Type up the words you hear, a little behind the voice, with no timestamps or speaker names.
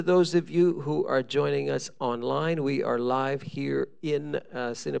Those of you who are joining us online, we are live here in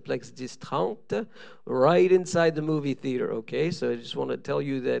Cineplex 1030, right inside the movie theater, okay? So I just want to tell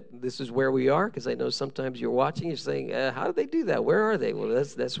you that this is where we are, because I know sometimes you're watching, you're saying, how do they do that? Where are they? Well,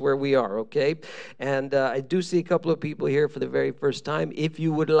 that's where we are, okay? And I do see a couple of people here for the very first time. If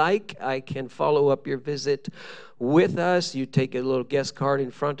you would like, I can follow up your visit with us. You take a little guest card in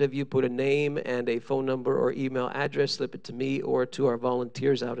front of you, put a name and a phone number or email address, slip it to me or to our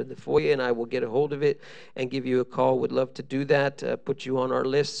volunteers out in the foyer, and I will get a hold of it and give you a call. Would love to do that, put you on our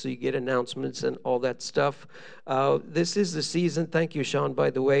list so you get announcements and all that stuff. This is the season. Thank you, Sean,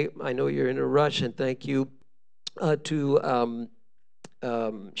 by the way. I know you're in a rush, and thank you to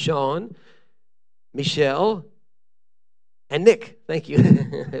Sean, Michelle, and Nick. Thank you.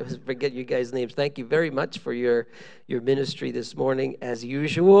 I always forget you guys' names. Thank you very much for your ministry this morning, as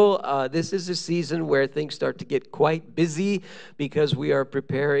usual. This is a season where things start to get quite busy because we are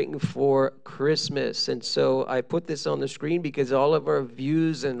preparing for Christmas. And so I put this on the screen because all of our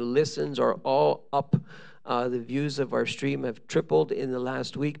views and listens are all up. The views of our stream have tripled in the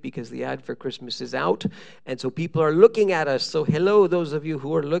last week because the ad for Christmas is out. And so people are looking at us. So hello, those of you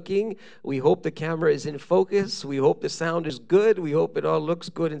who are looking. We hope the camera is in focus. We hope the sound is good. We hope it all looks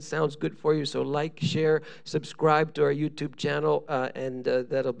good and sounds good for you. So like, share, subscribe to our YouTube channel, and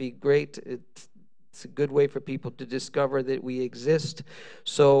that'll be great. It's a good way for people to discover that we exist.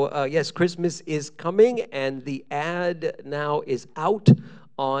 So yes, Christmas is coming, and the ad now is out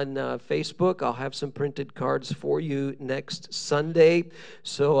on Facebook. I'll have some printed cards for you next Sunday.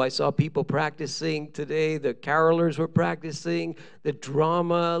 So I saw people practicing today. The carolers were practicing. The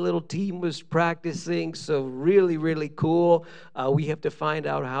drama little team was practicing. So really, really cool. We have to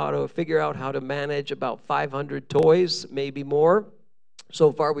figure out how to manage about 500 toys, maybe more.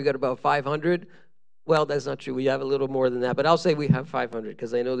 So far, we got about 500. Well, that's not true. We have a little more than that, but I'll say we have 500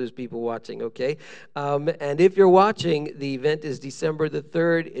 because I know there's people watching, okay? And if you're watching, the event is December the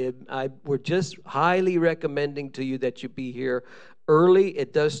 3rd. We're just highly recommending to you that you be here early.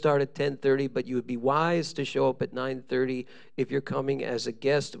 It does start at 10:30, but you would be wise to show up at 9:30 if you're coming as a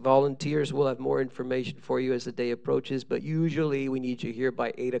guest. Volunteers will have more information for you as the day approaches, but usually we need you here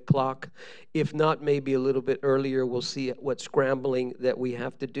by 8 o'clock. If not, maybe a little bit earlier. We'll see what scrambling that we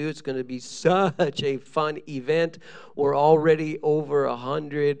have to do. It's going to be such a fun event. We're already over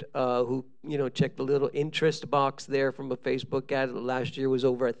 100 who check the little interest box there from a Facebook ad. Last year was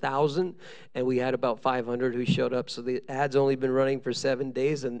over 1,000, and we had about 500 who showed up. So the ad's only been running for 7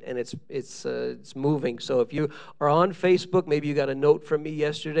 days, and it's moving. So if you are on Facebook, maybe you got a note from me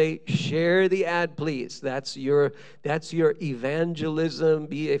yesterday. Share the ad, please. That's your evangelism.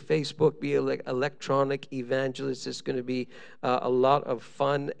 Be a Facebook, be an electronic evangelist. It's going to be a lot of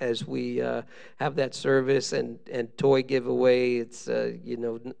fun as we have that service and toy giveaway. It's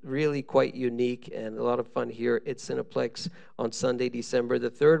really quite unique and a lot of fun here at Cineplex on Sunday, December the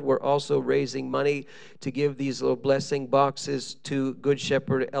 3rd. We're also raising money to give these little blessing boxes to Good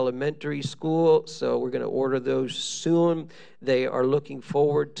Shepherd Elementary School. So we're going to order those soon. They are looking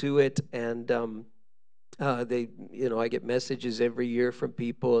forward to it, and I get messages every year from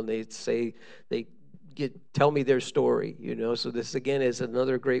people, and they say tell me their story, So this, again, is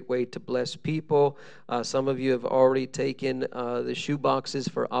another great way to bless people. Some of you have already taken the shoe boxes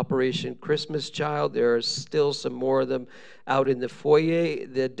for Operation Christmas Child. There are still some more of them out in the foyer.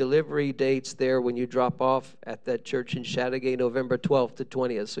 The delivery dates there when you drop off at that church in Chateauguay, November 12th to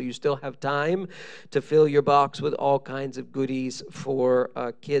 20th. So you still have time to fill your box with all kinds of goodies for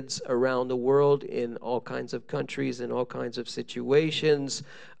kids around the world in all kinds of countries and all kinds of situations.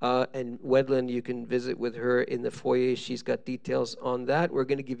 And Wedlin, you can visit with her in the foyer. She's got details on that. We're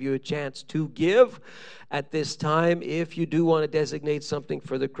going to give you a chance to give at this time. If you do want to designate something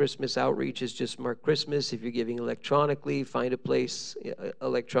for the Christmas outreach, it's just mark Christmas. If you're giving electronically, find a place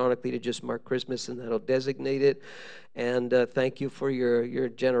electronically to just mark Christmas, and that'll designate it. And thank you for your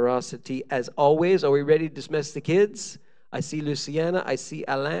generosity. As always, are we ready to dismiss the kids? I see Luciana. I see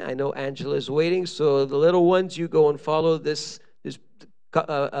Alain. I know Angela's waiting. So the little ones, you go and follow this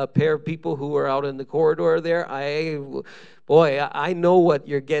a pair of people who are out in the corridor there. I know what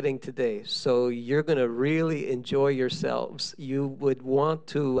you're getting today, so you're going to really enjoy yourselves. You would want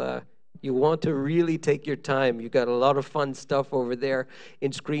to really take your time. You got a lot of fun stuff over there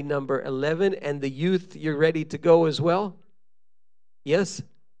in screen number 11. And the youth, you're ready to go as well? Yes?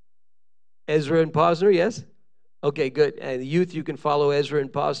 Ezra and Posner, yes? Okay, good. And youth, you can follow Ezra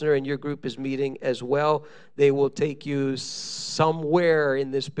and Posner, and your group is meeting as well. They will take you somewhere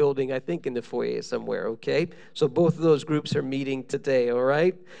in this building, I think in the foyer somewhere, okay? So both of those groups are meeting today, all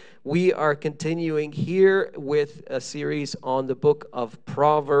right? We are continuing here with a series on the book of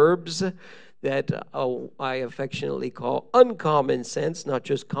Proverbs that I affectionately call uncommon sense, not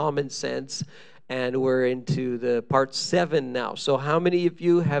just common sense. And we're into the part 7 now. So how many of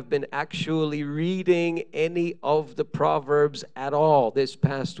you have been actually reading any of the Proverbs at all this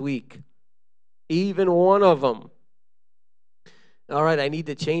past week? Even one of them? All right, I need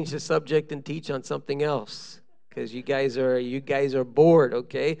to change the subject and teach on something else because you guys are bored,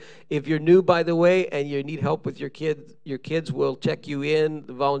 okay? If you're new, by the way, and you need help with your kids will check you in.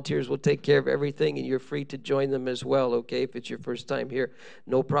 The volunteers will take care of everything, and you're free to join them as well, okay? If it's your first time here,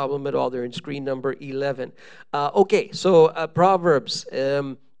 no problem at all. They're in screen number 11. Okay, so Proverbs.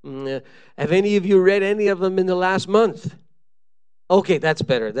 Have any of you read any of them in the last month? Okay, that's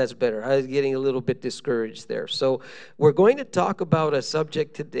better. That's better. I was getting a little bit discouraged there. So, we're going to talk about a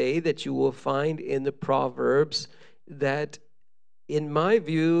subject today that you will find in the Proverbs that, in my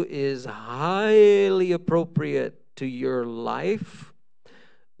view, is highly appropriate to your life.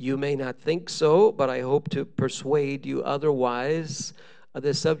 You may not think so, but I hope to persuade you otherwise.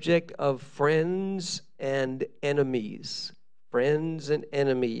 The subject of friends and enemies. Friends and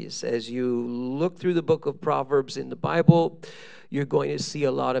enemies. As you look through the book of Proverbs in the Bible, you're going to see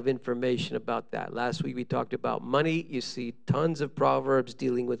a lot of information about that. Last week we talked about money. You see tons of Proverbs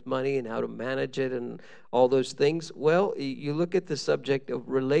dealing with money and how to manage it and all those things. Well, you look at the subject of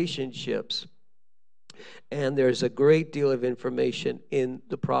relationships, and there's a great deal of information in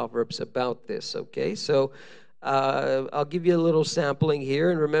the Proverbs about this, okay? So I'll give you a little sampling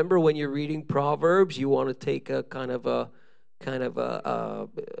here. And remember, when you're reading Proverbs, you want to take a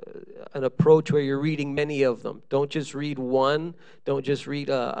an approach where you're reading many of them. Don't just read one. Don't just read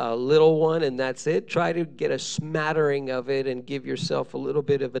a little one and that's it. Try to get a smattering of it and give yourself a little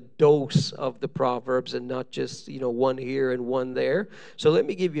bit of a dose of the Proverbs and not just, one here and one there. So let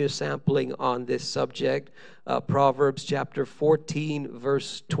me give you a sampling on this subject. Proverbs chapter 14,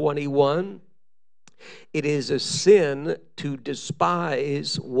 verse 21. It is a sin to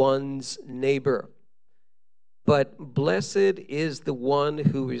despise one's neighbor, but blessed is the one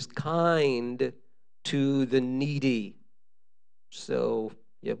who is kind to the needy. So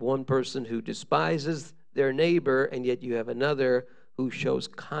you have one person who despises their neighbor, and yet you have another who shows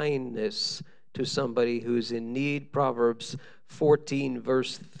kindness to somebody who's in need. Proverbs 14,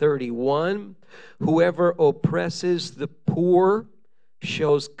 verse 31. Whoever oppresses the poor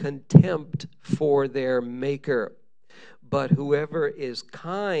shows contempt for their maker, but whoever is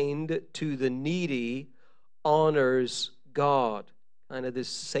kind to the needy honors God. Kind of this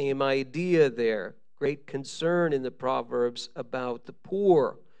same idea there. Great concern in the Proverbs about the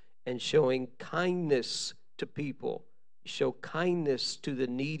poor and showing kindness to people. Show kindness to the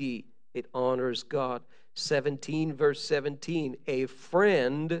needy. It honors God. 17, verse 17. A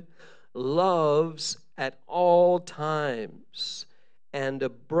friend loves at all times, and a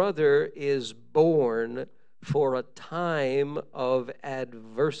brother is born for a time of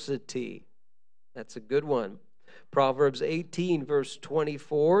adversity. That's a good one. Proverbs 18, verse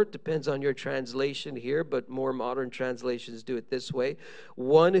 24, depends on your translation here, but more modern translations do it this way.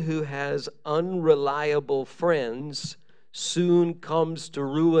 One who has unreliable friends soon comes to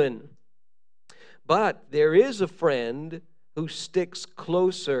ruin, but there is a friend who sticks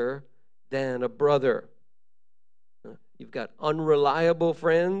closer than a brother. You've got unreliable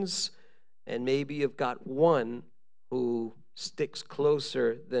friends, and maybe you've got one who sticks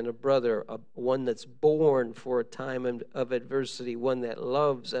closer than a brother, one that's born for a time of adversity, one that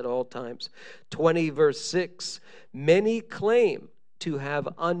loves at all times. 20, verse 6, many claim to have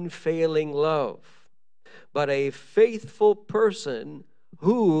unfailing love, but a faithful person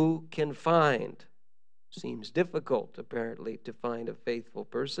who can find? Seems difficult, apparently, to find a faithful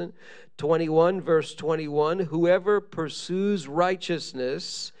person. 21, verse 21, whoever pursues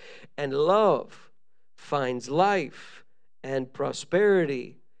righteousness and love finds life and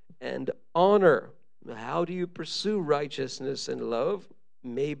prosperity and honor. How do you pursue righteousness and love?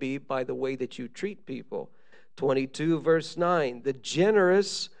 Maybe by the way that you treat people. 22, verse 9, the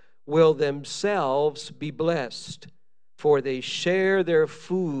generous will themselves be blessed, for they share their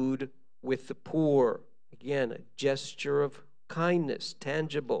food with the poor. Again, a gesture of kindness,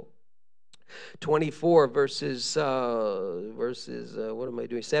 tangible. 24, verses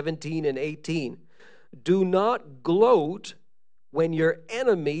 17 and 18. Do not gloat when your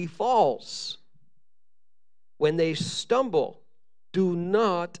enemy falls. When they stumble, do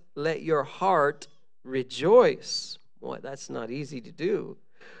not let your heart rejoice. Boy, that's not easy to do.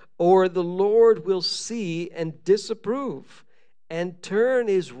 Or the Lord will see and disapprove and turn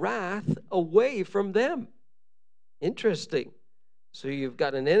his wrath away from them. Interesting. So you've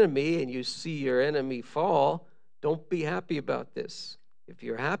got an enemy and you see your enemy fall. Don't be happy about this. If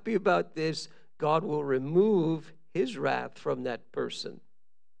you're happy about this, God will remove his wrath from that person.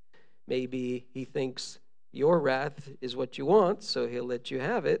 Maybe he thinks your wrath is what you want, so he'll let you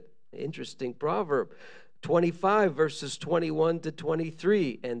have it. Interesting proverb. 25 verses 21 to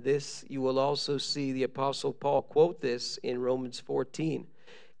 23. And this, you will also see the Apostle Paul quote this in Romans 14.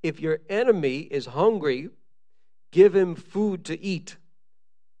 If your enemy is hungry, give him food to eat.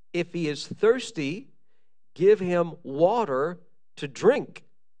 If he is thirsty, give him water to drink.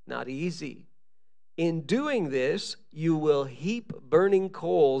 Not easy. In doing this, you will heap burning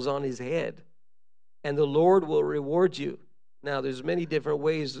coals on his head, and the Lord will reward you. Now, there's many different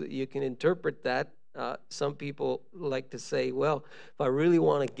ways that you can interpret that. Some people like to say, well, if I really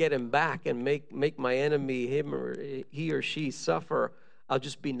want to get him back and make my enemy, him or he or she, suffer, I'll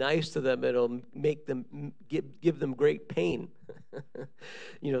just be nice to them. It'll make them give them great pain.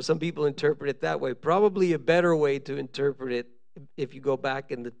 Some people interpret it that way. Probably a better way to interpret it, if you go back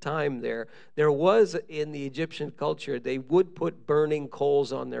in the time there was in the Egyptian culture, they would put burning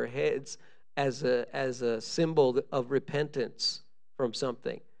coals on their heads as a symbol of repentance from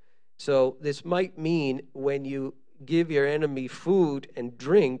something. So this might mean when you give your enemy food and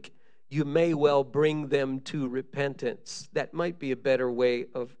drink, you may well bring them to repentance. That might be a better way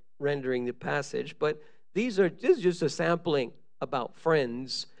of rendering the passage. But this is just a sampling about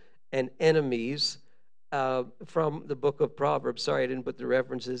friends and enemies from the book of Proverbs. Sorry, I didn't put the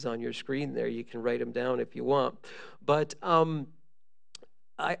references on your screen there. You can write them down if you want. But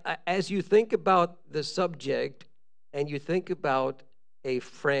as you think about the subject and you think about a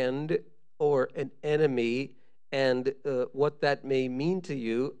friend or an enemy and what that may mean to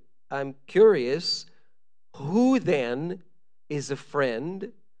you, I'm curious, who then is a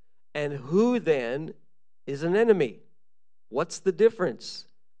friend and who then is an enemy? What's the difference?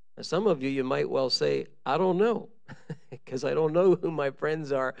 Now, some of you might well say, I don't know, because I don't know who my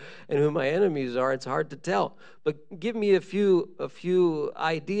friends are and who my enemies are. It's hard to tell. But give me a few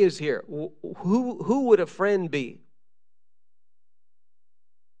ideas here. Who would a friend be?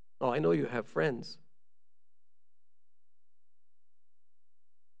 Oh, I know you have friends.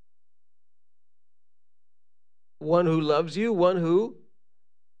 One who loves you, one who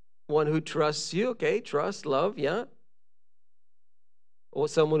trusts you. Okay, trust, love, yeah. Or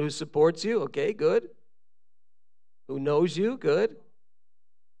someone who supports you. Okay, good. Who knows you, good.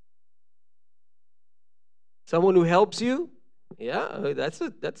 Someone who helps you. Yeah, that's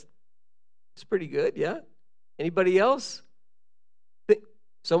pretty good, yeah. Anybody else?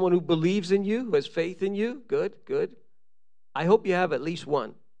 Someone who believes in you, who has faith in you. Good, good. I hope you have at least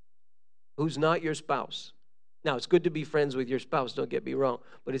one who's not your spouse. Now, it's good to be friends with your spouse, don't get me wrong.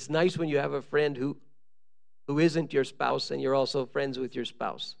 But it's nice when you have a friend who isn't your spouse and you're also friends with your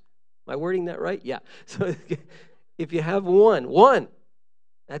spouse. Am I wording that right? Yeah. So if you have one,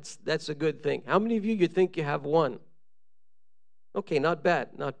 that's a good thing. How many of you think you have one? Okay, not bad.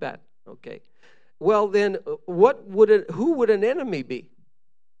 Okay. Well, then, who would an enemy be?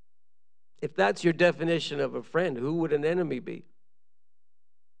 If that's your definition of a friend, who would an enemy be?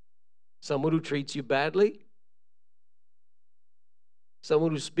 Someone who treats you badly? Someone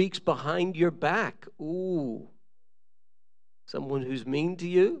who speaks behind your back? Ooh. Someone who's mean to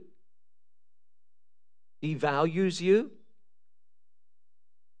you? Devalues you?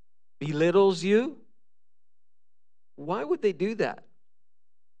 Belittles you? Why would they do that?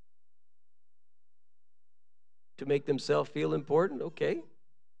 To make themselves feel important? Okay.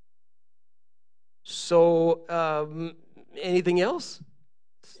 So, anything else?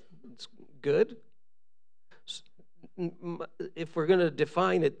 It's good. If we're going to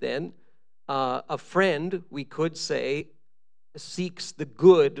define it then, a friend, we could say, seeks the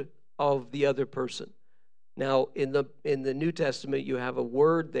good of the other person. Now, in the New Testament, you have a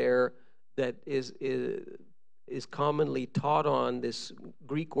word there that is commonly taught on, this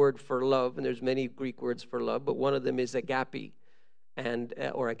Greek word for love, and there's many Greek words for love, but one of them is agape.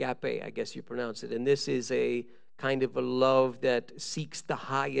 Or agape, I guess you pronounce it. And this is a kind of a love that seeks the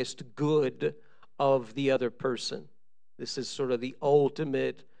highest good of the other person. This is sort of the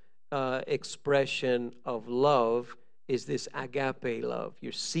ultimate expression of love, is this agape love.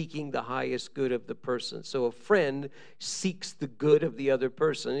 You're seeking the highest good of the person. So a friend seeks the good of the other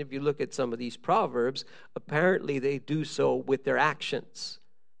person. If you look at some of these proverbs, apparently they do so with their actions.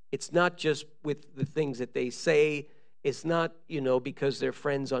 It's not just with the things that they say. It's not, because they're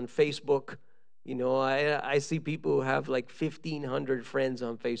friends on Facebook, I see people who have like 1,500 friends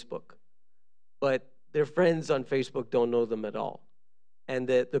on Facebook, but their friends on Facebook don't know them at all. And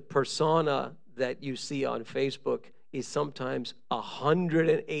the persona that you see on Facebook is sometimes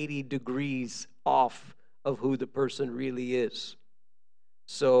 180 degrees off of who the person really is.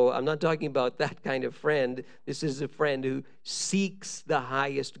 So I'm not talking about that kind of friend. This is a friend who seeks the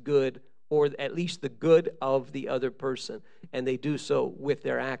highest good, or at least the good of the other person, and they do so with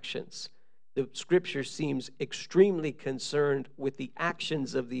their actions. The scripture seems extremely concerned with the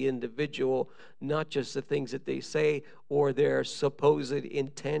actions of the individual, not just the things that they say or their supposed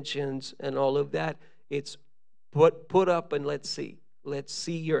intentions and all of that. It's put up and let's see. Let's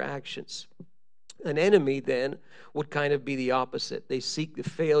see your actions. An enemy then would kind of be the opposite. They seek the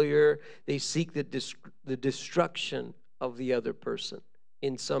failure, they seek the destruction of the other person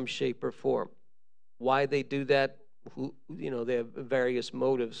in some shape or form. Why they do that, they have various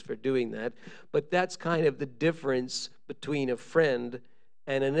motives for doing that, but that's kind of the difference between a friend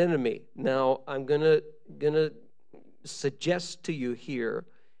and an enemy. Now, I'm gonna suggest to you here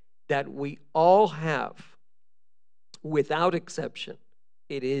that we all have, without exception,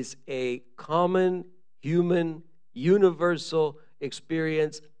 it is a common human universal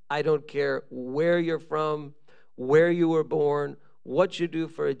experience. I don't care where you're from, where you were born, what you do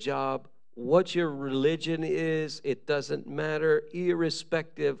for a job, what your religion is. It doesn't matter,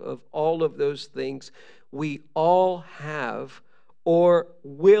 irrespective of all of those things. We all have or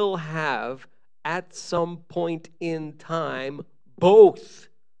will have at some point in time both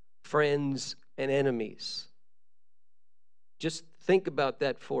friends and enemies. Just think about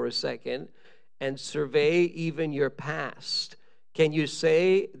that for a second and survey even your past. Can you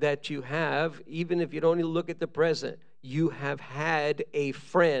say that you have, even if you don't even look at the present, you have had a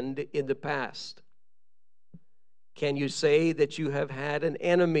friend in the past? Can you say that you have had an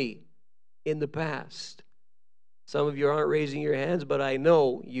enemy in the past? Some of you aren't raising your hands, but I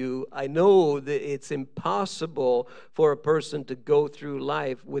know you. I know that it's impossible for a person to go through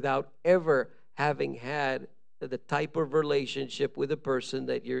life without ever having had the type of relationship with a person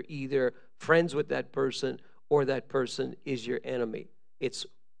that you're either friends with that person or that person is your enemy.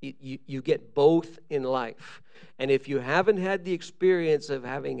 You get both in life. And if you haven't had the experience of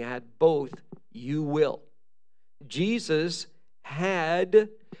having had both, you will. Jesus had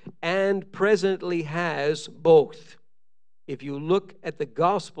and presently has both. If you look at the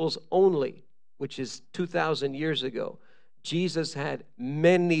Gospels only, which is 2,000 years ago, Jesus had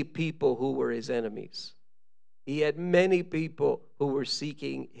many people who were his enemies. He had many people who were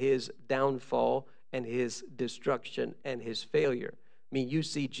seeking his downfall and his destruction and his failure. I mean, you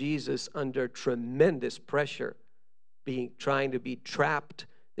see Jesus under tremendous pressure, trying to be trapped.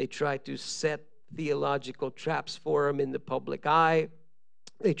 They tried to set theological traps for him in the public eye.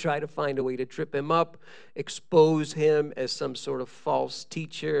 They try to find a way to trip him up, expose him as some sort of false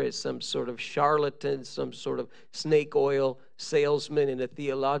teacher, as some sort of charlatan, some sort of snake oil salesman in a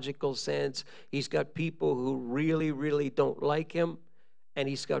theological sense. He's got people who really, really don't like him, and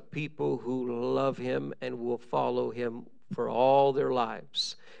he's got people who love him and will follow him for all their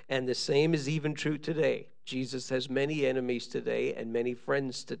lives. And the same is even true today. Jesus has many enemies today and many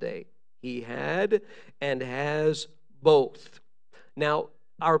friends today. He had and has both. Now,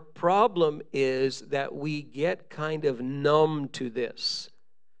 our problem is that we get kind of numb to this.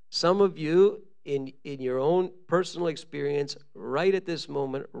 Some of you, in your own personal experience, right at this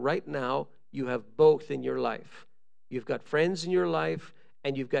moment, right now, you have both in your life. You've got friends in your life,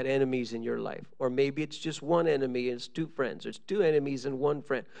 and you've got enemies in your life. Or maybe it's just one enemy and it's two friends. It's two enemies and one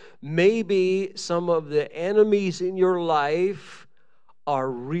friend. Maybe some of the enemies in your life are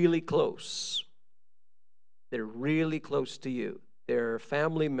really close. They're really close to you. They're a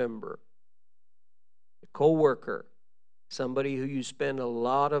family member, a co-worker, somebody who you spend a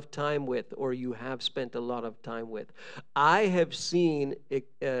lot of time with or you have spent a lot of time with. I have seen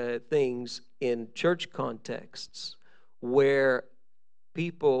things in church contexts where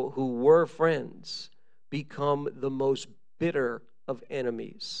people who were friends become the most bitter of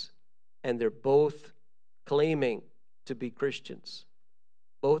enemies, and they're both claiming to be Christians,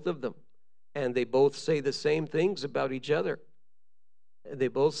 both of them, and they both say the same things about each other. They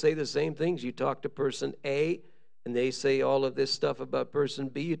both say the same things. You talk to person A, and they say all of this stuff about person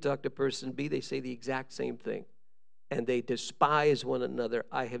B. You talk to person B, they say the exact same thing. And they despise one another.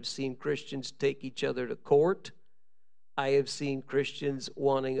 I have seen Christians take each other to court. I have seen Christians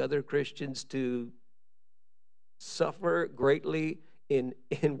wanting other Christians to suffer greatly in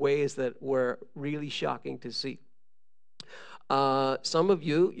ways that were really shocking to see. Some of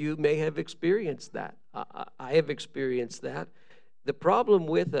you may have experienced that. I have experienced that. The problem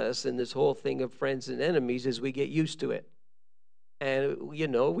with us in this whole thing of friends and enemies is we get used to it. And,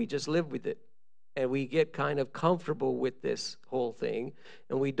 we just live with it. And we get kind of comfortable with this whole thing.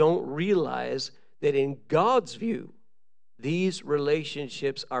 And we don't realize that in God's view, these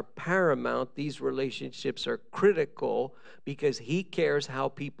relationships are paramount. These relationships are critical because He cares how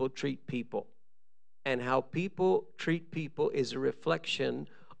people treat people. And how people treat people is a reflection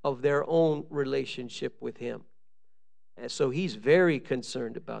of their own relationship with Him. And so He's very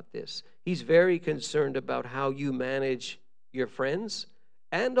concerned about this. He's very concerned about how you manage your friends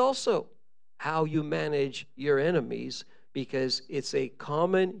and also how you manage your enemies, because it's a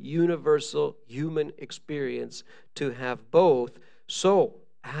common, universal human experience to have both. So,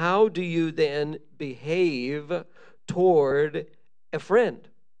 how do you then behave toward a friend?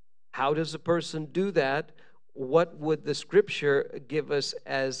 How does a person do that? What would the scripture give us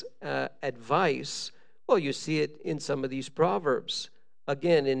as advice? Well, you see it in some of these Proverbs.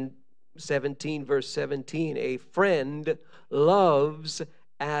 Again, in 17, verse 17, a friend loves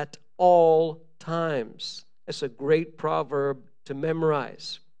at all times. That's a great proverb to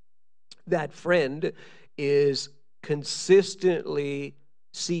memorize. That friend is consistently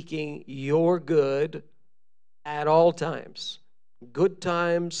seeking your good at all times. Good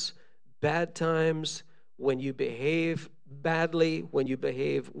times, bad times, when you behave badly, when you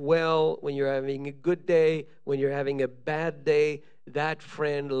behave well, when you're having a good day, when you're having a bad day, that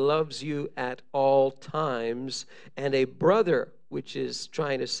friend loves you at all times. And a brother, which is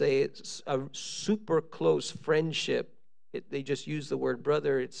trying to say it's a super close friendship, they just use the word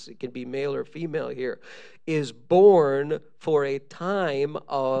brother, it can be male or female here, is born for a time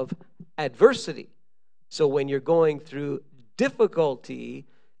of adversity. So when you're going through difficulty,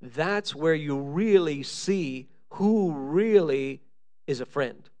 that's where you really see who really is a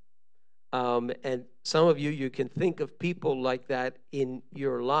friend. And some of you can think of people like that in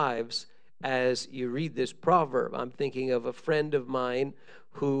your lives as you read this proverb. I'm thinking of a friend of mine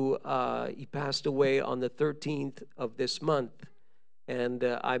who he passed away on the 13th of this month. And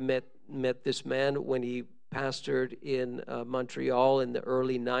I met this man when he pastored in Montreal in the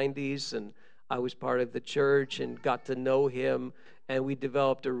early 90s, and I was part of the church and got to know him, and we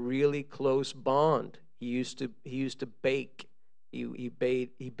developed a really close bond. He used to bake. He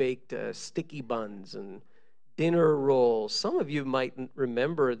baked sticky buns and dinner rolls. Some of you might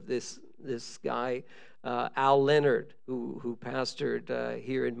remember this guy, Al Leonard, who pastored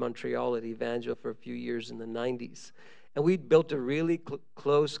here in Montreal at Evangel for a few years in the 90s. And we built a really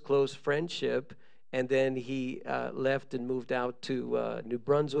close friendship. And then he left and moved out to New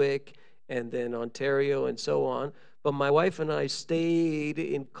Brunswick and then Ontario and so on. But my wife and I stayed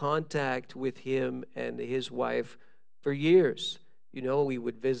in contact with him and his wife for years. We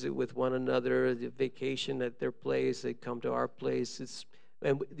would visit with one another, the vacation at their place, they'd come to our place.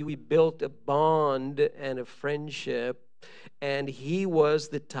 And we built a bond and a friendship. And he was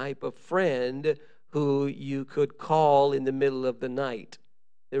the type of friend who you could call in the middle of the night.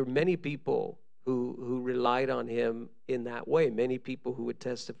 There were many people who relied on him in that way. Many people who would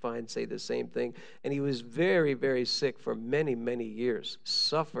testify and say the same thing. And he was very, very sick for many, many years,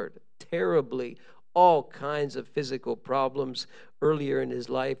 suffered terribly, all kinds of physical problems. Earlier in his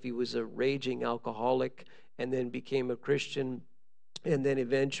life, he was a raging alcoholic and then became a Christian. And then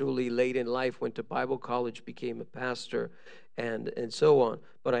eventually, late in life, went to Bible college, became a pastor, and so on.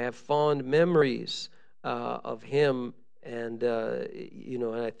 But I have fond memories of him. And,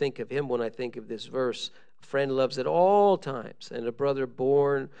 and I think of him when I think of this verse. A friend loves at all times, and a brother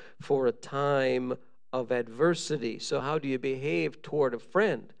born for a time of adversity. So how do you behave toward a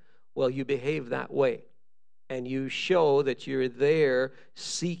friend? Well, you behave that way, and you show that you're there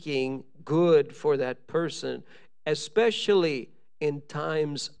seeking good for that person, especially in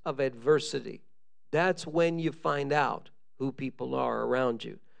times of adversity. That's when you find out who people are around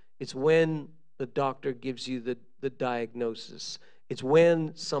you. It's when the doctor gives you the diagnosis. It's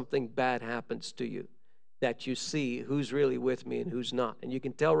when something bad happens to you that you see who's really with me and who's not. And you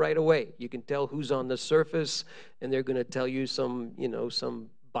can tell right away. You can tell who's on the surface, and they're going to tell you some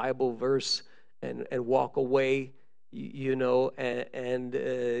Bible verse and walk away, and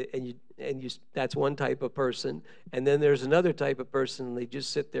that's one type of person. And then there's another type of person, and they just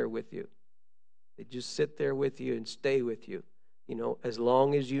sit there with you. They just sit there with you and stay with you. As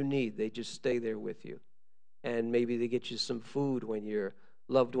long as you need, they just stay there with you. And maybe they get you some food when your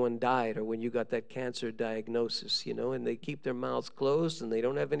loved one died or when you got that cancer diagnosis, and they keep their mouths closed and they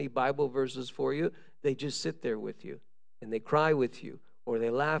don't have any Bible verses for you. They just sit there with you and they cry with you or they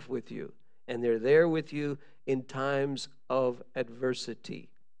laugh with you, and they're there with you in times of adversity.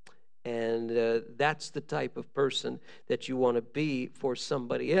 And that's the type of person that you want to be for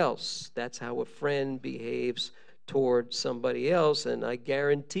somebody else. That's how a friend behaves toward somebody else. And I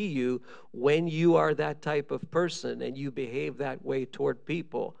guarantee you, when you are that type of person and you behave that way toward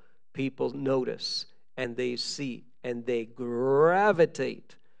people, people notice and they see and they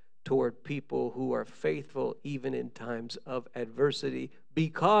gravitate toward people who are faithful even in times of adversity,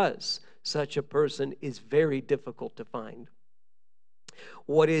 because such a person is very difficult to find.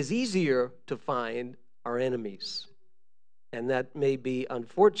 What is easier to find are enemies. And that may be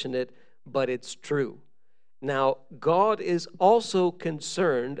unfortunate, but it's true. Now, God is also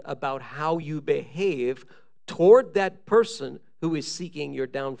concerned about how you behave toward that person who is seeking your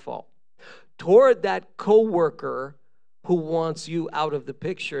downfall, toward that coworker who wants you out of the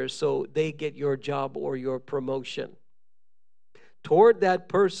picture so they get your job or your promotion, toward that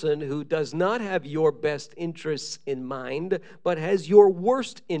person who does not have your best interests in mind, but has your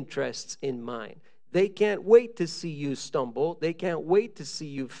worst interests in mind. They can't wait to see you stumble. They can't wait to see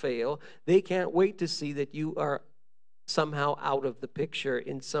you fail. They can't wait to see that you are somehow out of the picture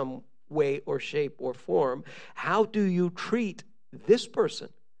in some way or shape or form. How do you treat this person?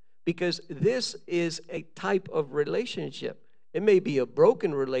 Because this is a type of relationship. It may be a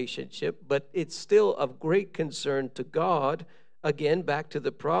broken relationship, but it's still of great concern to God. Again, back to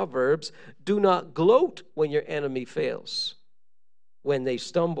the Proverbs, do not gloat when your enemy fails, when they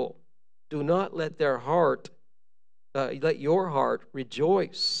stumble. Do not let let your heart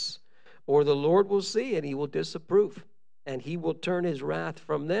rejoice, or the Lord will see and he will disapprove, and he will turn his wrath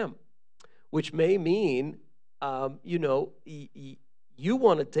from them, which may mean, you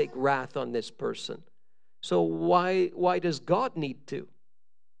want to take wrath on this person. So why does God need to?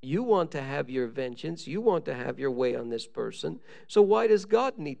 You want to have your vengeance. You want to have your way on this person. So why does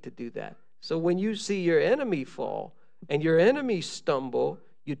God need to do that? So when you see your enemy fall and your enemy stumble,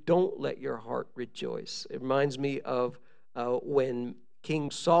 you don't let your heart rejoice. It reminds me of when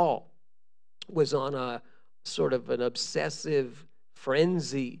King Saul was on a sort of an obsessive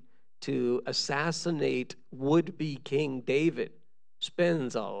frenzy to assassinate would-be King David.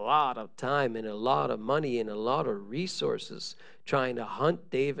 Spends a lot of time and a lot of money and a lot of resources trying to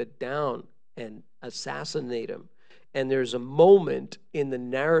hunt David down and assassinate him. And there's a moment in the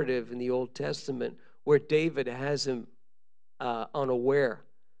narrative in the Old Testament where David has him unaware.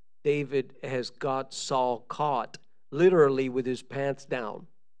 David has got Saul caught literally with his pants down.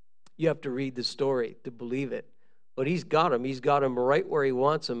 You have to read the story to believe it. But he's got him. He's got him right where he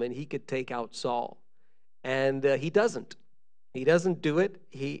wants him, and he could take out Saul. And he doesn't. He doesn't do it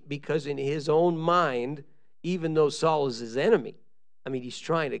because in his own mind, even though Saul is his enemy, he's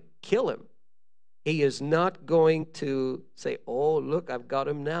trying to kill him. He is not going to say, oh, look, I've got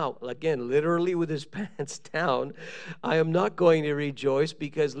him now. Again, literally with his pants down. I am not going to rejoice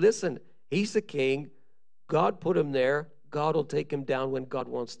because, listen, he's the king. God put him there. God will take him down when God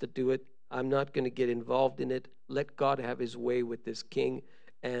wants to do it. I'm not going to get involved in it. Let God have his way with this king.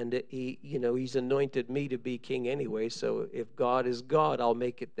 And he's anointed me to be king anyway. So if God is God, I'll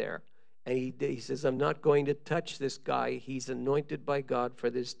make it there. And he says, I'm not going to touch this guy. He's anointed by God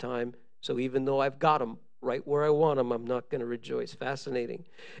for this time. So even though I've got him right where I want him, I'm not going to rejoice. Fascinating.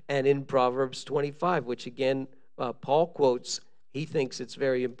 And in Proverbs 25, which again, Paul quotes, he thinks it's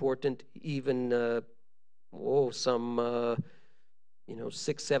very important, even,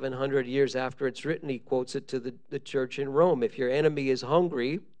 600-700 years after it's written, he quotes it to the church in Rome. If your enemy is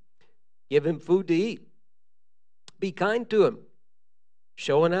hungry, give him food to eat. Be kind to him.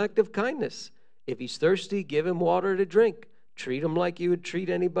 Show an act of kindness. If he's thirsty, give him water to drink. Treat him like you would treat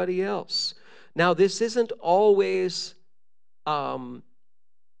anybody else. Now, this isn't always there are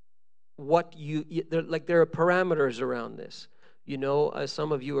parameters around this.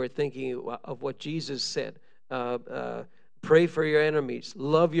 Some of you are thinking of what Jesus said. Pray for your enemies,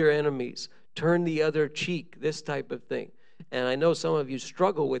 love your enemies, turn the other cheek, this type of thing. And I know some of you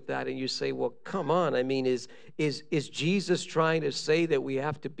struggle with that, and you say, well, come on. Is Jesus trying to say that we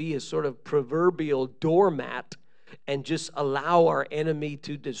have to be a sort of proverbial doormat and just allow our enemy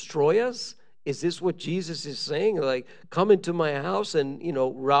to destroy us? Is this what Jesus is saying? Like, come into my house and,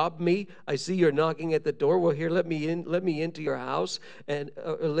 rob me. I see you're knocking at the door. Well, here, let me into your house and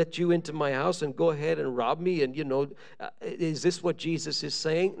let you into my house and go ahead and rob me. And, is this what Jesus is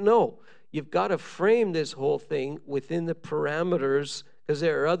saying? No. You've got to frame this whole thing within the parameters, because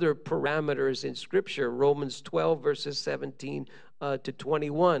there are other parameters in Scripture. Romans 12, verses 17 to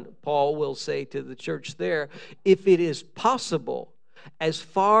 21. Paul will say to the church there, if it is possible, as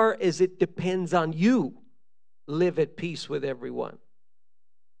far as it depends on you, live at peace with everyone.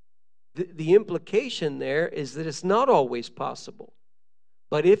 The implication there is that it's not always possible.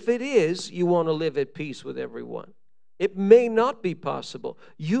 But if it is, you want to live at peace with everyone. It may not be possible.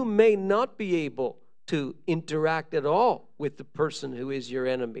 You may not be able to interact at all with the person who is your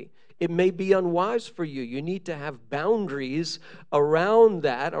enemy. It may be unwise for you. You need to have boundaries around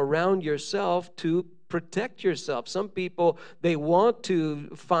that, around yourself, to protect yourself. Some people, they want to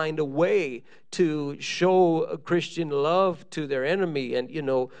find a way to show a Christian love to their enemy and,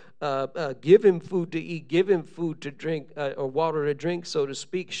 give him food to eat, give him food to drink, or water to drink, so to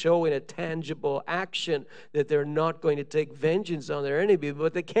speak, show in a tangible action that they're not going to take vengeance on their enemy,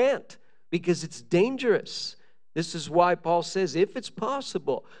 but they can't because it's dangerous. This is why Paul says, if it's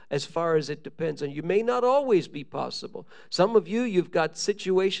possible, as far as it depends on you, may not always be possible. Some of you, you've got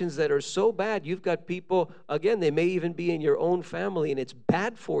situations that are so bad. You've got people, again, they may even be in your own family, and it's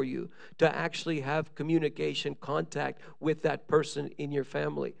bad for you to actually have communication, contact with that person in your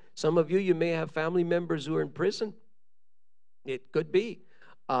family. Some of you, you may have family members who are in prison. It could be.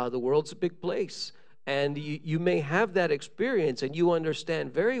 The world's a big place. And you may have that experience, and you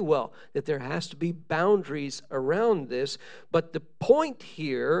understand very well that there has to be boundaries around this. But the point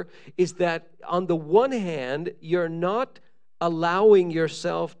here is that on the one hand, you're not allowing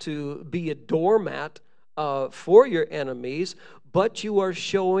yourself to be a doormat for your enemies, but you are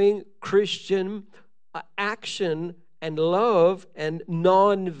showing Christian action and love and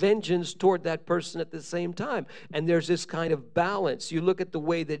non-vengeance toward that person at the same time. And there's this kind of balance. You look at the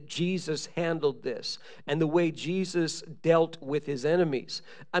way that Jesus handled this and the way Jesus dealt with his enemies.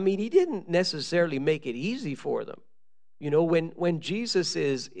 I mean, he didn't necessarily make it easy for them. You know, when Jesus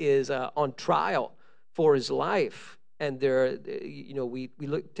is on trial for his life, and we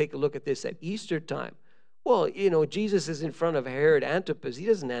take a look at this at Easter time. Well, Jesus is in front of Herod Antipas. He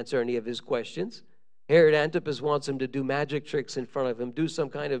doesn't answer any of his questions. Herod Antipas wants him to do magic tricks in front of him, do some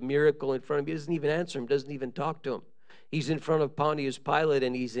kind of miracle in front of him. He doesn't even answer him, doesn't even talk to him. He's in front of Pontius Pilate,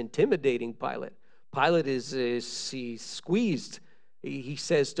 and he's intimidating Pilate. Pilate he's squeezed. He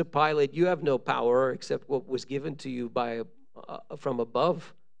says to Pilate, "You have no power except what was given to you from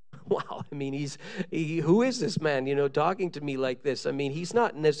above." Wow, I mean, who is this man, talking to me like this? I mean, he's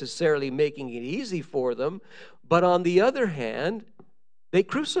not necessarily making it easy for them, but on the other hand, they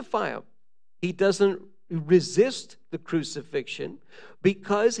crucify him. He doesn't resist the crucifixion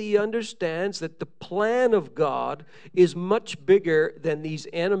because he understands that the plan of God is much bigger than these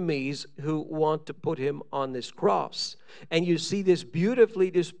enemies who want to put him on this cross. And you see this beautifully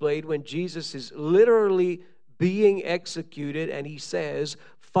displayed when Jesus is literally being executed, and he says,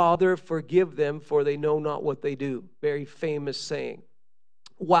 "Father, forgive them, for they know not what they do." Very famous saying.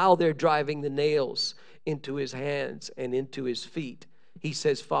 While they're driving the nails into his hands and into his feet, he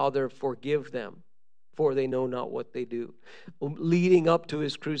says, "Father, forgive them, for they know not what they do." Leading up to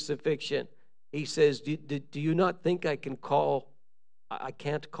his crucifixion, he says, do you not think I can't call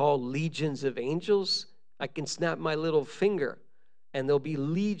legions of angels? I can snap my little finger, and there'll be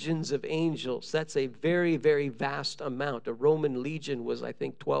legions of angels. That's a very, very vast amount. A Roman legion was, I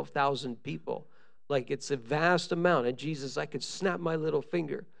think, 12,000 people. Like, it's a vast amount. And Jesus, I could snap my little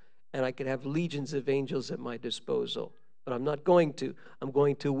finger, and I could have legions of angels at my disposal. But I'm not going to. I'm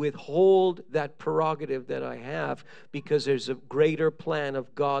going to withhold that prerogative that I have because there's a greater plan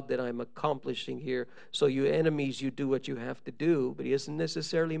of God that I'm accomplishing here. So you enemies, you do what you have to do, but he doesn't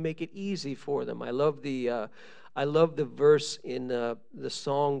necessarily make it easy for them. I love the verse in the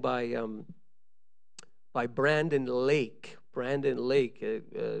song by Brandon Lake. Brandon Lake,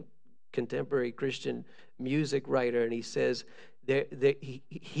 a contemporary Christian music writer, and he says,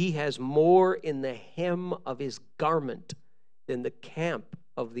 he has more in the hem of his garment than the camp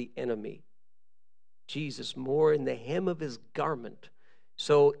of the enemy. Jesus, more in the hem of his garment.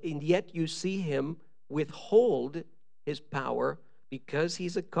 So, and yet you see him withhold his power because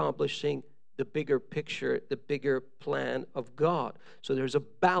he's accomplishing the bigger picture, the bigger plan of God. So there's a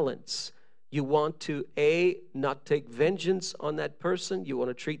balance. You want to, not take vengeance on that person. You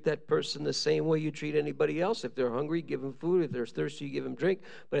want to treat that person the same way you treat anybody else. If they're hungry, give them food. If they're thirsty, you give them drink.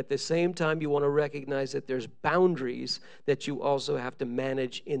 But at the same time, you want to recognize that there's boundaries that you also have to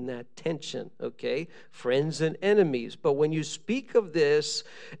manage in that tension, okay? Friends and enemies. But when you speak of this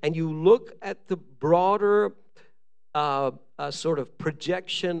and you look at the broader sort of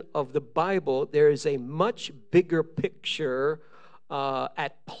projection of the Bible, there is a much bigger picture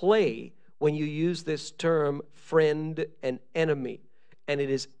at play when you use this term friend and enemy. And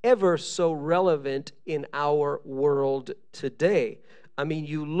it is ever so relevant in our world today. I mean,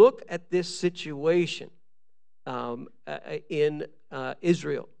 you look at this situation in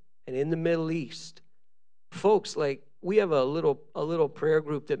Israel and in the Middle East. Folks, like, we have a little prayer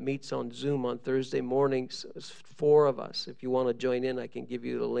group that meets on Zoom on Thursday mornings. It's 4 of us. If you want to join in, I can give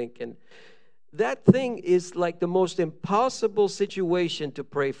you the link. And that thing is like the most impossible situation to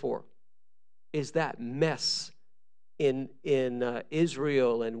pray for, is that mess in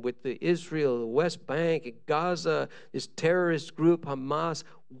Israel, and with the West Bank, and Gaza, this terrorist group, Hamas.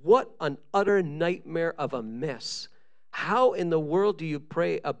 What an utter nightmare of a mess. How in the world do you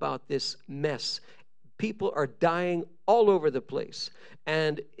pray about this mess? People are dying all over the place.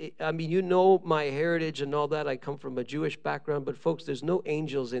 And I mean, you know my heritage and all that. I come from a Jewish background, but folks, there's no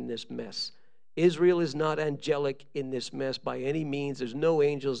angels in this mess. Israel is not angelic in this mess by any means. There's no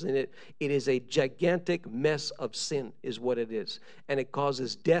angels in it. It is a gigantic mess of sin is what it is. And it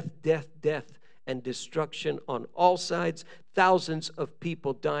causes death, death, death, and destruction on all sides. Thousands of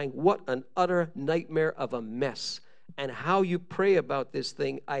people dying. What an utter nightmare of a mess. And how you pray about this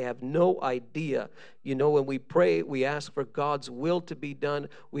thing, I have no idea. You know, when we pray, we ask for God's will to be done.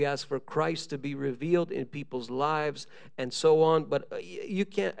 We ask for Christ to be revealed in people's lives and so on. But you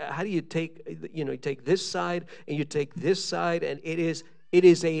can't, how do you take, you take this side and you take this side, and it is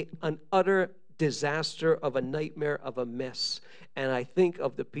an utter disaster of a nightmare of a mess. And I think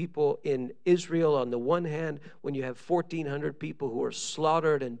of the people in Israel on the one hand, when you have 1,400 people who are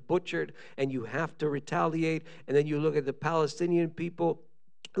slaughtered and butchered, and you have to retaliate. And then you look at the Palestinian people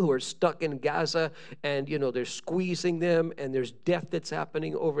who are stuck in Gaza, and they're squeezing them, and there's death that's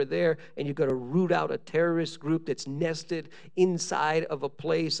happening over there, and you've got to root out a terrorist group that's nested inside of a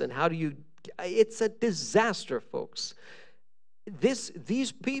place. And it's a disaster, folks.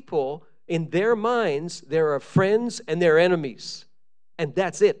 These people, in their minds, there are friends and there are enemies, and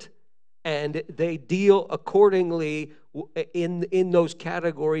that's it. And they deal accordingly in those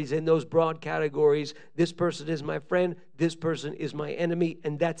categories, in those broad categories. This person is my friend, this person is my enemy,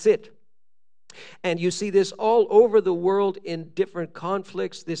 and that's it. And you see this all over the world in different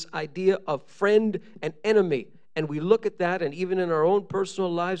conflicts, this idea of friend and enemy. And we look at that, and even in our own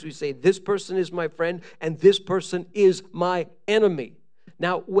personal lives, we say, this person is my friend, and this person is my enemy.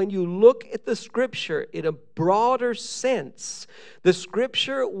 Now, when you look at the Scripture in a broader sense, the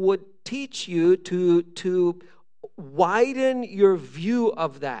Scripture would teach you to widen your view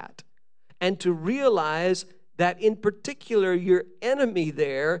of that, and to realize that in particular, your enemy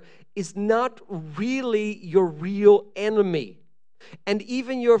there is not really your real enemy. And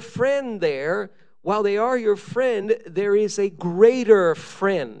even your friend there, while they are your friend, there is a greater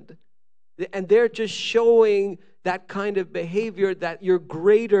friend. And they're just showing that kind of behavior that your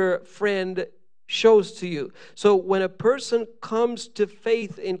greater friend shows to you. So when a person comes to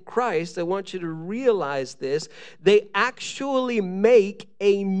faith in Christ, I want you to realize this, they actually make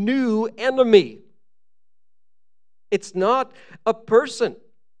a new enemy. It's not a person.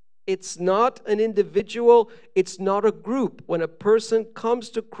 It's not an individual. It's not a group. When a person comes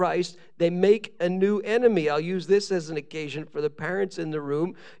to Christ, they make a new enemy. I'll use this as an occasion for the parents in the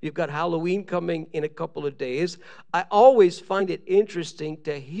room. You've got Halloween coming in a couple of days. I always find it interesting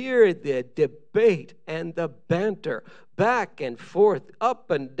to hear the debate and the banter back and forth,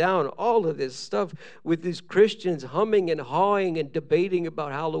 up and down, all of this stuff with these Christians humming and hawing and debating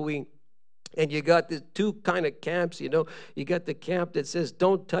about Halloween. And you got the two kind of camps, You got the camp that says,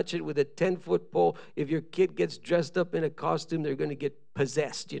 don't touch it with a 10-foot pole. If your kid gets dressed up in a costume, they're going to get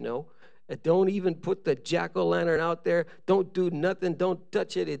possessed, Don't even put the jack-o'-lantern out there. Don't do nothing. Don't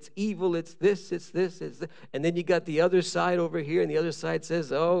touch it. It's evil. It's this, it's this, it's that. And then you got the other side over here, and the other side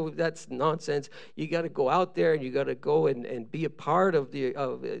says, oh, that's nonsense. You got to go out there, and you got to go and be a part of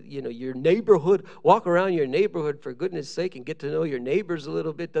your neighborhood. Walk around your neighborhood, for goodness sake, and get to know your neighbors a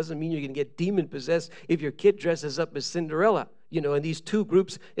little bit. Doesn't mean you're going to get demon-possessed if your kid dresses up as Cinderella. And these two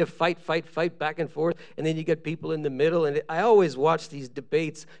groups fight back and forth, and then you get people in the middle. And I always watch these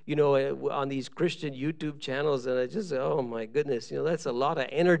debates, on these Christian YouTube channels, and I just say, oh my goodness, that's a lot of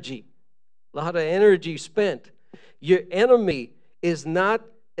energy spent. Your enemy is not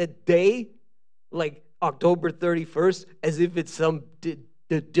a day like October 31st, as if it's some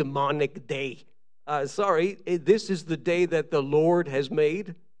demonic day. Sorry, this is the day that the Lord has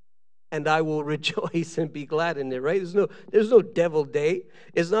made, and I will rejoice and be glad in it, right? There's no devil day.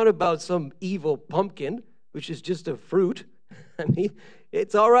 It's not about some evil pumpkin, which is just a fruit. I mean,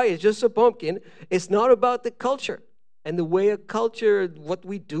 it's all right. It's just a pumpkin. It's not about the culture and the way of culture, what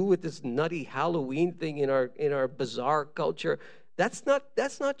we do with this nutty Halloween thing in our bizarre culture. That's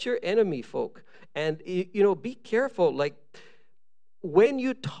not your enemy, folk. And be careful. Like when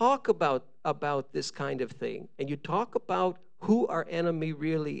you talk about this kind of thing, and you talk about who our enemy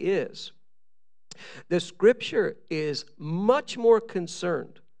really is, the Scripture is much more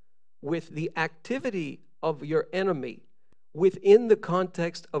concerned with the activity of your enemy within the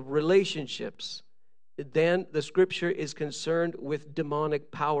context of relationships, then the scripture is concerned with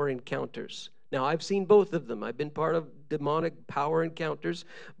demonic power encounters. Now, I've seen both of them. I've been part of demonic power encounters,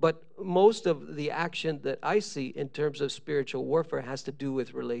 but most of the action that I see in terms of spiritual warfare has to do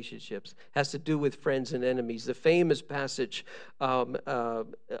with relationships, has to do with friends and enemies. The famous passage of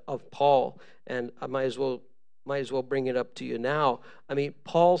Paul, and I might as well bring it up to you now. I mean,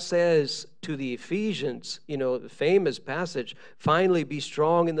 Paul says to the Ephesians, the famous passage, finally be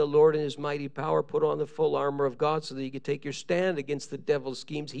strong in the Lord and his mighty power, put on the full armor of God so that you can take your stand against the devil's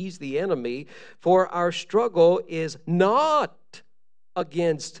schemes. He's the enemy. For our struggle is not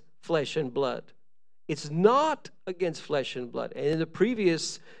against flesh and blood. It's not against flesh and blood. And in the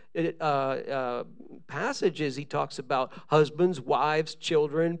previous passages, he talks about husbands, wives,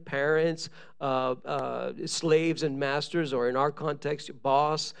 children, parents, slaves and masters, or in our context,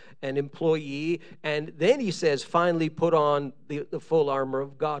 boss and employee. And then he says, finally put on the full armor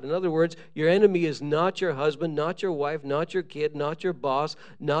of God. In other words, your enemy is not your husband, not your wife, not your kid, not your boss,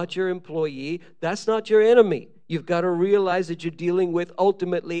 not your employee. That's not your enemy. You've got to realize that you're dealing with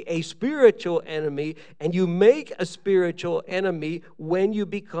ultimately a spiritual enemy, and you make a spiritual enemy when you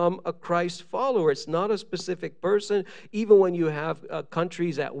become a Christ follower. It's not a specific person. Even when you have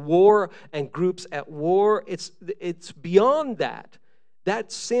countries at war and groups at war, it's beyond that.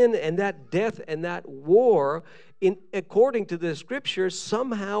 That sin and that death and that war, according to the scripture,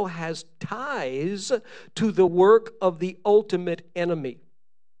 somehow has ties to the work of the ultimate enemy.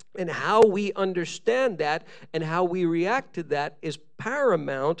 And how we understand that and how we react to that is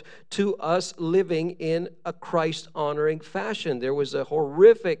paramount to us living in a Christ-honoring fashion. There was a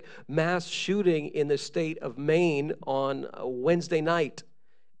horrific mass shooting in the state of Maine on Wednesday night,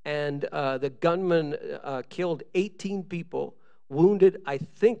 and the gunman killed 18 people, wounded, I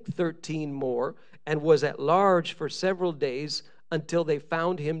think, 13 more, and was at large for several days until they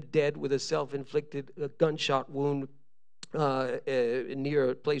found him dead with a self-inflicted gunshot wound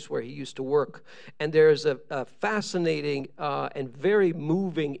near a place where he used to work. And there's a fascinating and very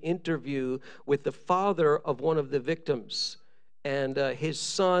moving interview with the father of one of the victims. And his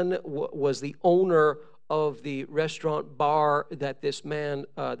son was the owner of the restaurant bar that this man,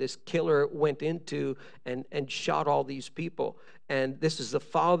 this killer, went into and shot all these people. And this is the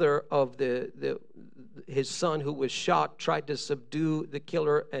father of his son who was shot, tried to subdue the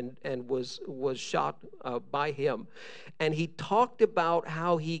killer and was shot by him. And he talked about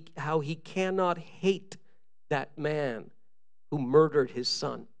how he cannot hate that man who murdered his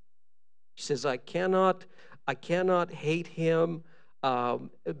son. He says, I cannot hate him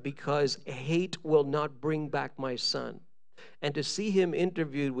because hate will not bring back my son. And to see him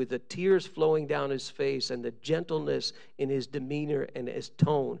interviewed with the tears flowing down his face and the gentleness in his demeanor and his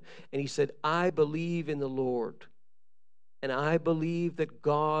tone. And he said, I believe in the Lord, and I believe that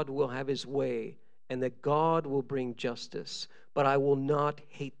God will have his way and that God will bring justice, but I will not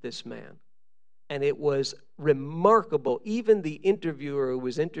hate this man. And it was remarkable. Even the interviewer who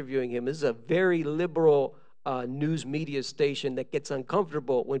was interviewing him, this is a very liberal news media station that gets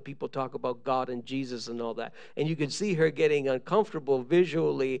uncomfortable when people talk about God and Jesus and all that. And you can see her getting uncomfortable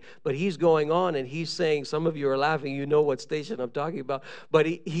visually, but he's going on and he's saying, some of you are laughing, you know what station I'm talking about. But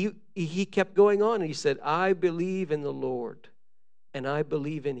he kept going on and he said, I believe in the Lord and I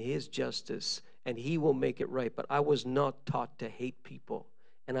believe in his justice and he will make it right. But I was not taught to hate people,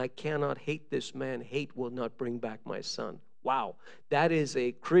 and I cannot hate this man. Hate will not bring back my son. Wow, that is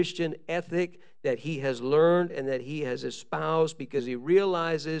a Christian ethic that he has learned and that he has espoused, because he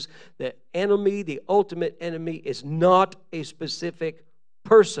realizes that enemy, the ultimate enemy, is not a specific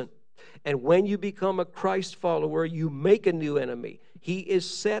person. And when you become a Christ follower, you make a new enemy. He is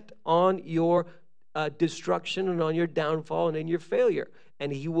set on your destruction and on your downfall and in your failure.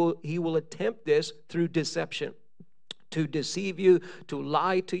 And he will attempt this through deception, to deceive you, to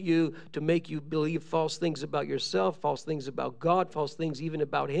lie to you, to make you believe false things about yourself, false things about God, false things even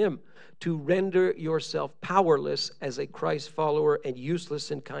about him, to render yourself powerless as a Christ follower and useless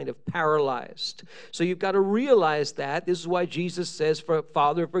and kind of paralyzed. So you've got to realize that. This is why Jesus says,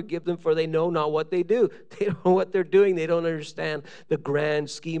 Father, forgive them, for they know not what they do. They don't know what they're doing. They don't understand the grand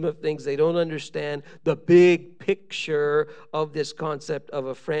scheme of things. They don't understand the big picture of this concept of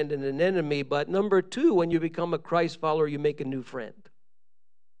a friend and an enemy. But number two, when you become a Christ follower, you make a new friend.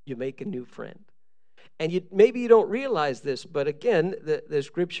 You make a new friend. And maybe you don't realize this, but again, the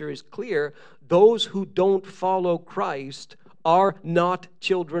scripture is clear. Those who don't follow Christ are not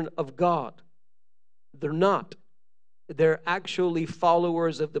children of God. They're not. They're actually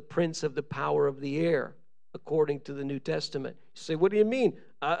followers of the prince of the power of the air, according to the New Testament. You say, what do you mean?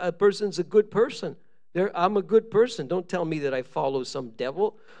 A person's a good person. I'm a good person. Don't tell me that I follow some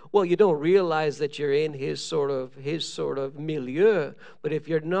devil. Well, you don't realize that you're in his sort of milieu. But if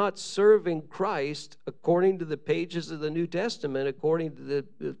you're not serving Christ according to the pages of the New Testament, according to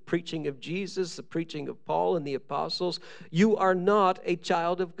the preaching of Jesus, the preaching of Paul and the apostles, you are not a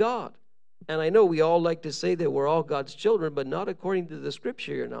child of God. And I know we all like to say that we're all God's children, but not according to the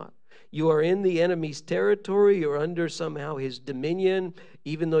Scripture. You're not. You are in the enemy's territory. You're under somehow his dominion,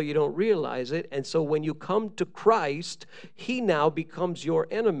 even though you don't realize it. And so when you come to Christ, he now becomes your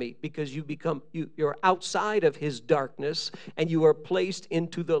enemy, because you're outside of his darkness and you are placed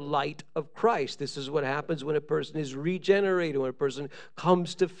into the light of Christ. This is what happens when a person is regenerated, when a person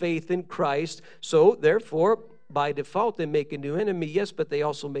comes to faith in Christ. So therefore, by default, they make a new enemy, yes, but they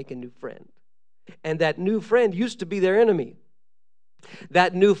also make a new friend. And that new friend used to be their enemy.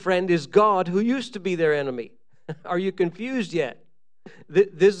 That new friend is God, who used to be their enemy. Are you confused yet?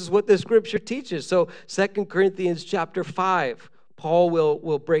 This is what the Scripture teaches. So 2 Corinthians chapter 5, Paul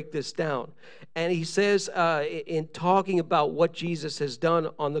will break this down. And he says, in talking about what Jesus has done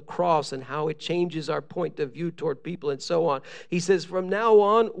on the cross and how it changes our point of view toward people and so on, he says, from now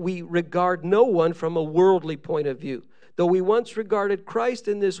on, we regard no one from a worldly point of view. Though we once regarded Christ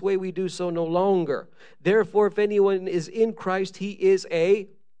in this way, we do so no longer. Therefore, if anyone is in Christ, he is a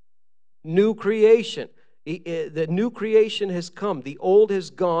new creation. The new creation has come. The old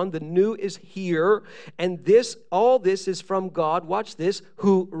has gone. The new is here. And all this is from God, watch this,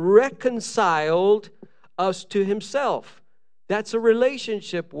 who reconciled us to himself. That's a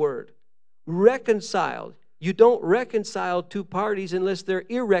relationship word. Reconciled. You don't reconcile two parties unless they're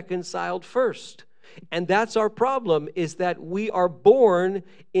irreconciled first. And that's our problem, is that we are born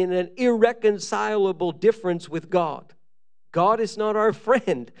in an irreconcilable difference with God. God is not our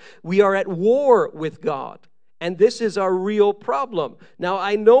friend. We are at war with God. And this is our real problem. Now,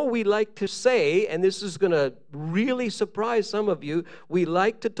 I know we like to say, and this is going to really surprise some of you, we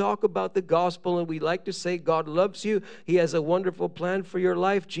like to talk about the gospel and we like to say God loves you. He has a wonderful plan for your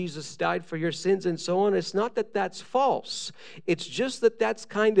life. Jesus died for your sins and so on. It's not that that's false. It's just that that's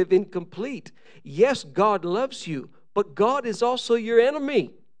kind of incomplete. Yes, God loves you, but God is also your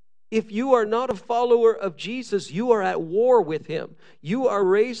enemy. If you are not a follower of Jesus, you are at war with him. You are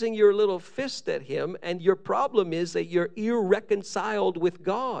raising your little fist at him, and your problem is that you're irreconciled with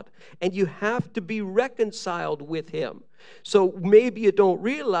God, and you have to be reconciled with him. So maybe you don't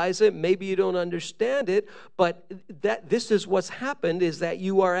realize it, maybe you don't understand it, but this is what's happened, is that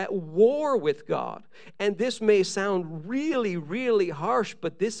you are at war with God. And this may sound really, really harsh,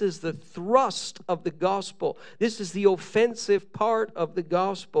 but this is the thrust of the gospel. This is the offensive part of the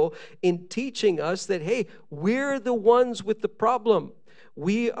gospel in teaching us that, hey, we're the ones with the problem.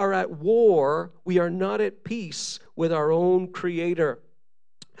 We are at war. We are not at peace with our own Creator,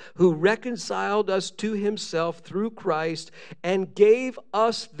 who reconciled us to himself through Christ and gave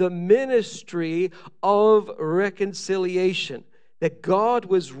us the ministry of reconciliation. That God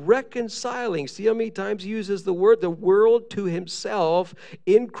was reconciling. See how many times he uses the world to himself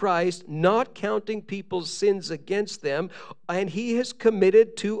in Christ, not counting people's sins against them. And he has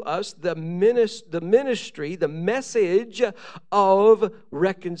committed to us the ministry, the message of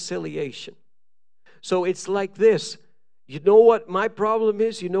reconciliation. So it's like this. You know what my problem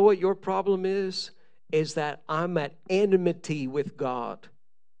is? You know what your problem is? Is that I'm at enmity with God.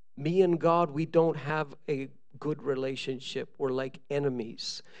 Me and God, we don't have a good relationship. We're like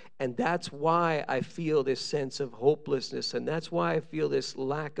enemies. And that's why I feel this sense of hopelessness. And that's why I feel this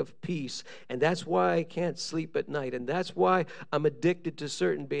lack of peace. And that's why I can't sleep at night. And that's why I'm addicted to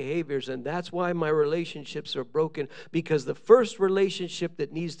certain behaviors. And that's why my relationships are broken. Because the first relationship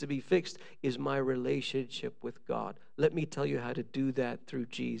that needs to be fixed is my relationship with God. Let me tell you how to do that through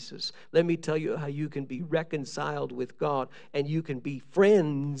Jesus. Let me tell you how you can be reconciled with God and you can be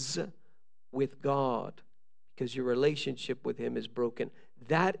friends with God, because your relationship with him is broken.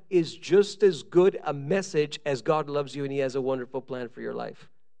 That is just as good a message as God loves you and he has a wonderful plan for your life.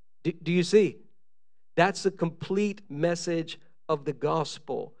 Do you see? That's the complete message of the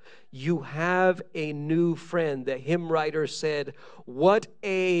gospel. You have a new friend. The hymn writer said, what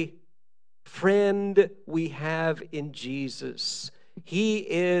a friend we have in Jesus. He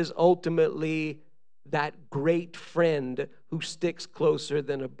is ultimately that great friend who sticks closer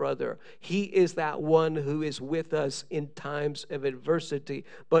than a brother. He is that one who is with us in times of adversity.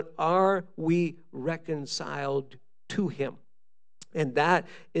 But are we reconciled to him? And that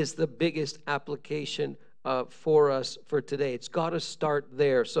is the biggest application for us for today. It's got to start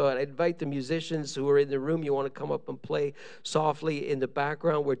there. So I invite the musicians who are in the room, you want to come up and play softly in the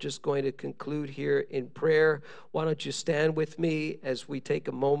background. We're just going to conclude here in prayer. Why don't you stand with me as we take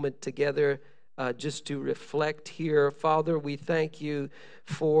a moment together just to reflect here. Father, we thank you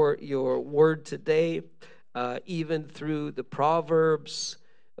for your word today. Even through the Proverbs,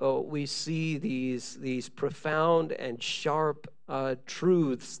 we see these profound and sharp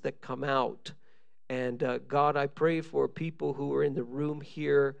truths that come out. And God, I pray for people who are in the room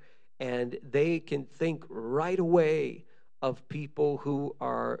here and they can think right away of people who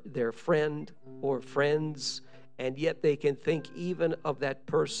are their friend or friends, and yet they can think even of that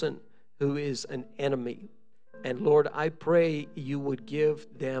person who is an enemy. And Lord, I pray you would give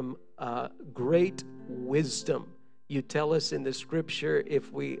them great wisdom. You tell us in the scripture,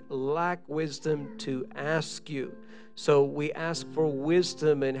 if we lack wisdom, to ask you. So we ask for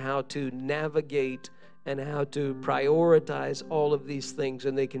wisdom in how to navigate and how to prioritize all of these things.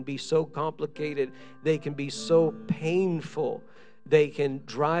 And they can be so complicated. They can be so painful. They can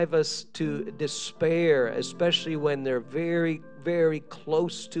drive us to despair, especially when they're very, very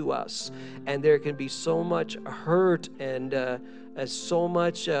close to us. And there can be so much hurt and so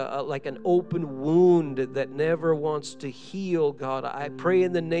much like an open wound that never wants to heal. God, I pray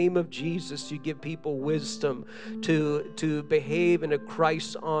in the name of Jesus you give people wisdom to behave in a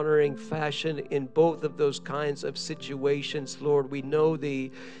Christ-honoring fashion in both of those kinds of situations. Lord, we know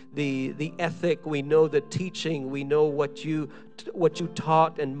the ethic, we know the teaching, we know what you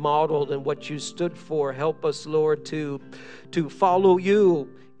taught and modeled and what you stood for. Help us, Lord, to follow you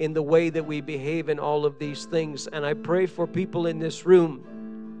in the way that we behave in all of these things. And I pray for people in this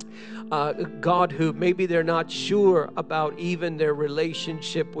room, God, who maybe they're not sure about even their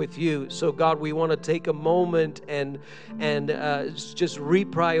relationship with you. So God, we want to take a moment and just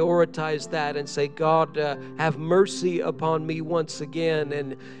reprioritize that and say, God, have mercy upon me once again,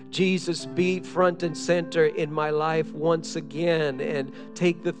 and Jesus, be front and center in my life once again, and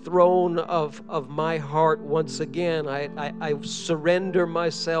take the throne of my heart once again. I surrender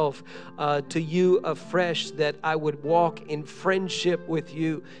myself to you afresh, that I would walk in friendship with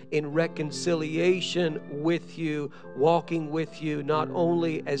you, in reconciliation with you, walking with you not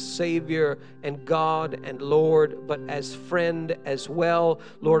only as Savior and God and Lord, but as friend as well.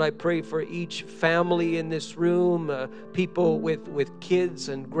 Lord, I pray for each family in this room, people with kids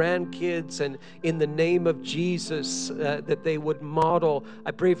and grandkids, and in the name of Jesus, that they would model.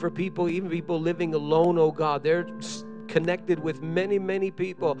 I pray for people, even people living alone, oh God. They're connected with many, many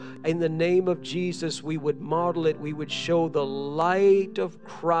people. In the name of Jesus, we would model it. We would show the light of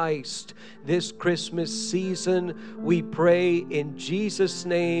Christ this Christmas season. We pray in Jesus'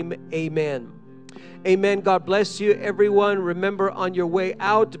 name, amen. Amen. God bless you, everyone. Remember, on your way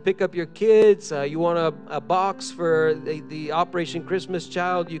out to pick up your kids, you want a box for the Operation Christmas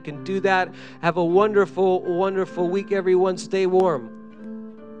Child, you can do that. Have a wonderful, wonderful week, everyone. Stay warm.